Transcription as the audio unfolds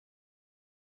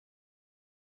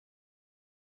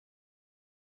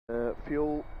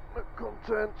Fuel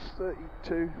contents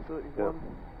 32, 31.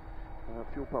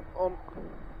 Yep. Fuel pump on.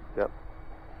 Yep.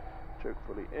 Choke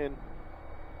fully in.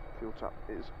 Fuel tap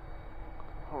is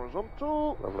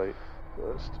horizontal. Lovely.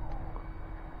 First,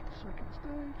 second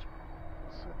stage.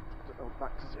 Set. Oh,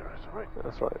 back to zero. Sorry.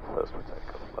 That's right. First for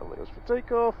takeoff. Lovely. First for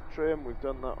takeoff. Trim. We've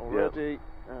done that already.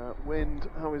 Wind.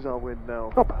 How is our wind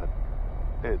now? Not bad.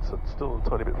 It's still a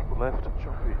tiny bit from the left.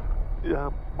 Choppy. Yeah.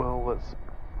 Well, that's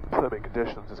firming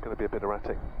conditions. It's going to be a bit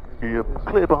erratic. You're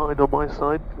clear behind on my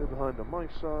side. Clear behind on my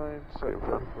side. Set Clear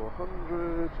front.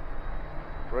 400.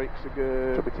 Brakes are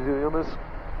good. Should be to do the honours.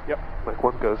 Yep. Make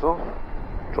one goes off.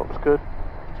 Drops good.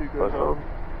 Two goes Both on.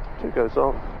 Two goes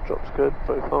off. Drops good.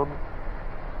 Both on.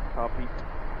 Carpeet.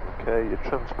 Okay, your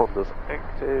transponder's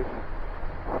active.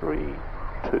 3,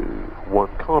 2, 1.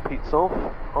 Carpeet's off.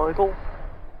 Idle.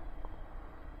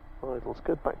 Idle's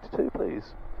good. Back to 2, please.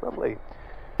 Lovely.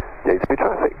 Yatesbury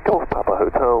traffic. Golf Papa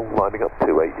Hotel. Lining up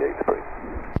 28 Yatesbury.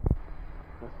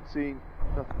 Nothing seen.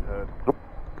 Nothing heard. Nope.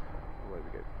 Away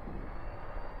we go.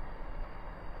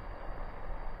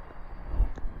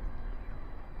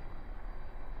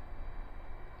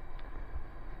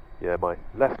 Yeah, my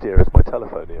left ear is my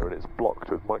telephone ear and it's blocked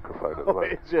with microphone at the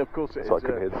moment. It is, yeah, of course it is. So I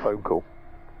can hear the phone call.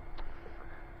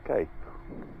 Okay.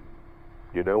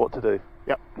 You know what to do.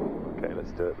 Yep. Okay,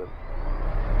 let's do it then.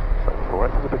 So right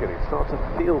from the beginning, start to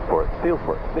feel for it, feel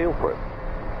for it, feel for it.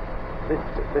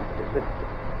 Lift it, lift it, lift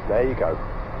it. There you go.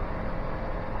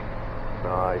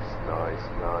 Nice, nice,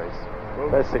 nice. Whoa.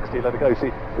 There's 60, let it go.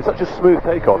 See, it's such a smooth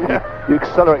takeoff. Yeah. You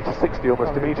accelerate to 60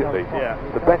 almost immediately. Yeah.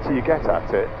 The better you get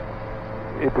at it,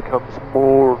 it becomes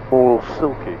more and more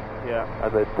silky. Yeah.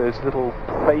 And those little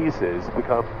phases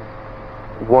become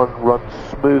one runs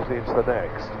smoothly into the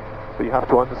next. But you have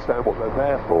to understand what they're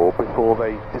there for before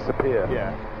they disappear.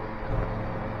 Yeah.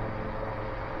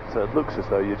 So it looks as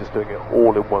though you're just doing it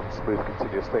all in one smooth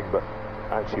continuous thing, but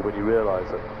actually when you realise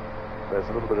that there's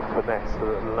a little bit of finesse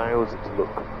that allows it to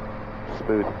look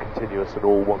smooth and continuous and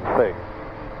all one thing.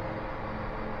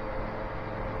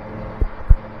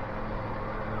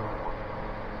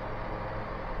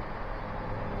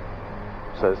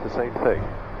 So it's the same thing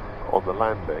on the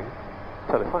landing.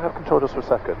 So if I have control just for a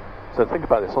second, so think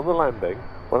about this, on the landing,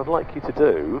 what I'd like you to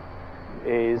do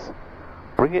is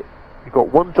bring it, you've got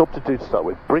one job to do to start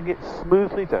with, bring it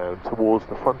smoothly down towards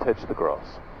the front edge of the grass.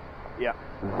 Yeah.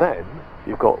 Then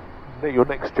you've got your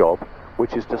next job,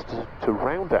 which is just to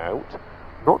round out,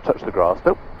 not touch the grass,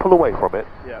 don't pull away from it,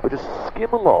 Yeah. but just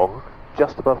skim along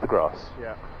just above the grass.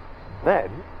 Yeah. Then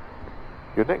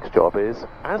your next job is,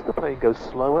 as the plane goes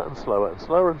slower and slower and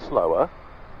slower and slower,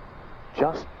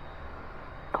 just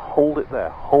hold it there,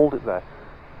 hold it there.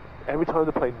 Every time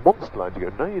the plane wants to land, you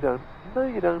go, no you don't, no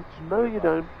you don't, no you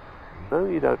don't, no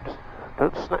you don't. Just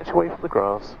don't snatch away from the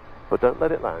grass, but don't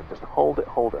let it land. Just hold it,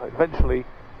 hold it. Eventually,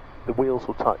 the wheels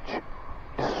will touch,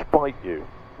 despite you.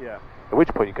 Yeah. At which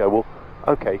point you go, well,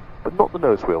 okay, but not the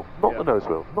nose wheel, not Yeah. the nose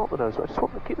wheel, not the nose wheel. I just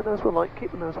want to keep the nose wheel light,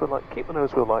 keep the nose wheel light, keep the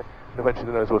nose wheel light. And eventually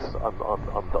the nose wheel says,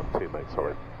 I'm done too, mate,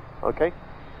 sorry. Okay?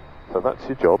 So that's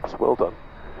your jobs, well done.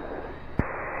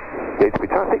 Yatesbury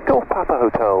traffic, Golf Papa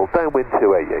Hotel, downwind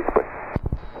 28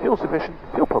 Yatesbury. Fuel sufficient,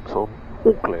 fuel pumps on,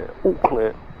 all clear, all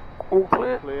clear, all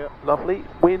clear. Clear. Lovely,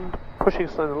 wind pushing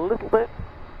us down a little bit.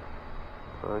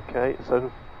 Okay,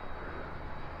 so,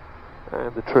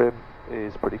 and the trim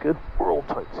is pretty good. We're all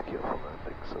tight secure for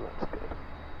landing, so that's good.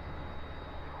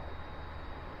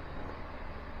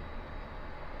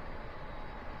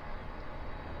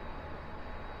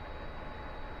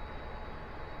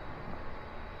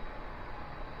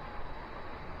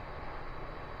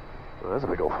 Well, there's a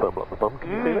big old thermal up the bum, can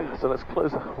you feel it? So let's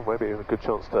close that, maybe a good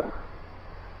chance to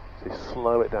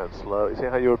slow it down, slow it. See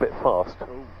how you're a bit fast? Oh.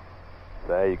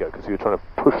 There you go, because you were trying to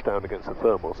push down against the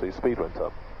thermal, so your speed went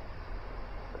up.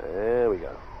 There we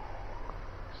go.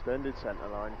 Extended centre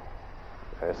line.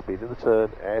 Airspeed in the turn,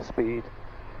 airspeed,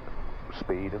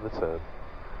 speed in the turn.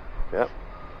 Yep.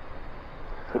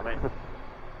 Damn it.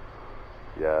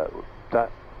 Yeah, that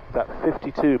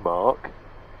 52 mark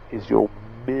is your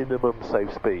minimum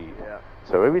safe speed. Yeah.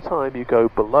 So every time you go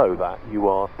below that, you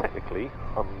are technically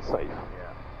unsafe.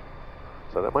 Yeah.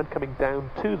 So don't mind coming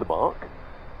down to the mark,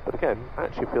 but again,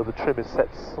 actually feel the trim is set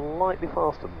slightly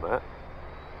faster than that.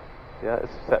 Yeah,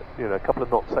 it's set, you know, a couple of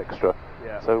knots extra.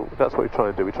 Yeah. So that's what we try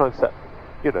and do. We try and set,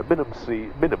 you know,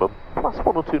 minimum plus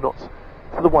 1 or 2 knots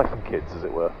for the wife and kids, as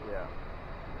it were. Yeah.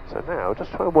 So now,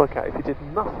 just try and work out if you did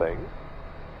nothing,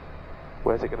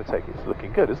 where's it going to take you? It's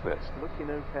looking good, isn't it? It's looking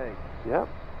okay. Yeah.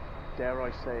 Dare I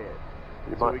say it?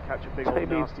 You So might we catch a big old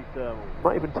maybe- nasty thermal.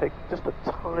 Might even take just the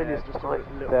tiniest just a tiny.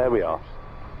 little There we bit. are.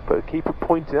 But keep it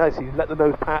pointed out, so you let the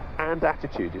nose pat and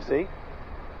attitude, you see?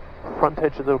 Front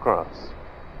edge of the grass.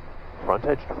 Front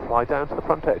edge, fly down to the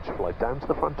front edge, fly down to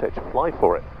the front edge, fly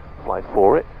for it, fly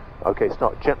for it. Okay,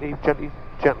 start gently, gently,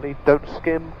 gently, don't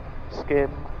skim,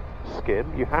 skim,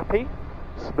 skim. You happy?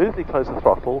 Smoothly close the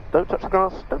throttle, don't touch the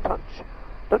grass, don't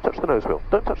touch the nose wheel,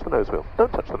 don't touch the nose wheel,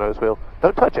 don't touch the nose wheel,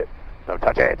 don't touch it, don't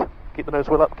touch it. Keep the nose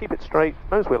wheel up, keep it straight,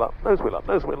 nose wheel up, nose wheel up,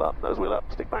 nose wheel up, nose wheel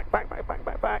up, stick back, back, back, back,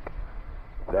 back, back.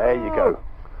 There you go.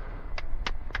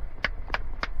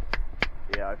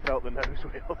 Yeah, I felt the nose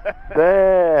wheel there.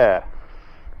 There.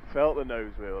 Felt the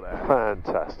nose wheel there.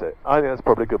 Fantastic. I think that's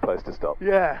probably a good place to stop.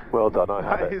 Yeah. Well done, I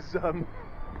have That it. is,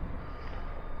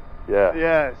 Yeah.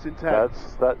 yeah, it's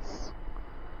intense.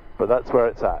 But that's where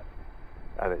it's at.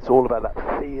 And it's all about that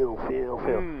feel.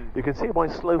 You can see why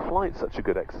slow flight's such a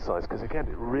good exercise, because again,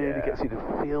 it really gets you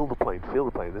to feel the plane.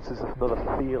 This is another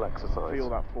feel exercise. Feel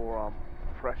that forearm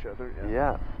pressure, don't you?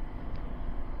 Yeah.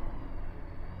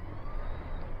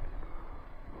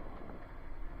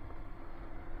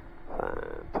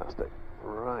 Fantastic.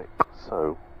 Right,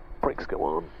 so brakes go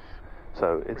on.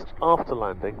 So it's after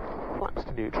landing, flaps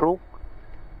to neutral,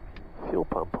 fuel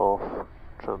pump off,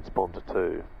 transponder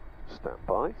to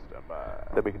standby. Standby.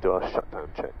 Then we can do our shutdown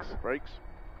checks. Brakes.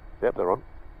 Yep, they're on.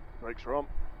 Brakes are on.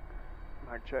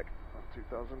 Mag check.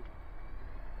 2000.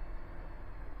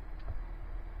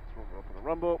 Throttle up on a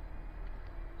rumble.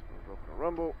 Throttle up on a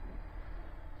rumble.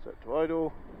 Set to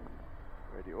idle.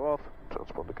 Radio off.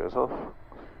 Transponder goes off.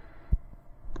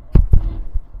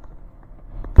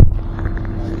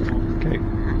 Okay.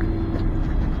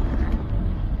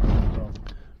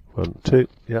 1, 2,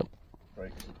 yep.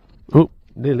 Brakes. Oh,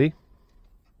 nearly.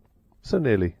 So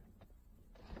nearly.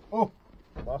 Oh,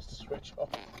 master switch off.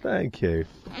 Thank you.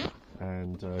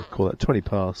 And call that 20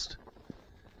 past.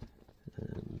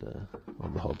 And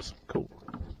on the hobs. Cool.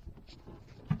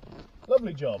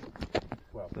 Lovely job.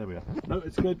 Well, there we are. No,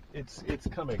 it's good. It's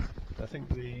coming. I think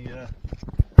the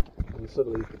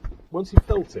suddenly once you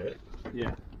felt it,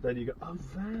 Yeah. then you go, oh,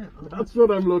 that. That's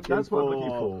what I'm looking That's for. what I'm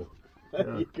looking for.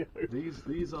 There you go.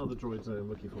 These are the droids I'm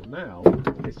looking for. Now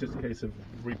it's just a case of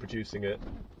reproducing it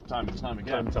Time and time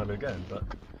again. time and time again. But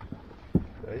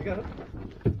there you go.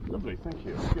 Lovely, thank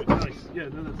you. Good, nice. Yeah,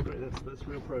 no, that's great. That's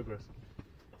real progress.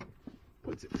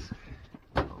 Put it.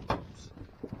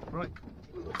 Right.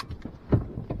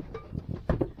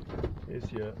 Here's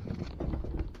your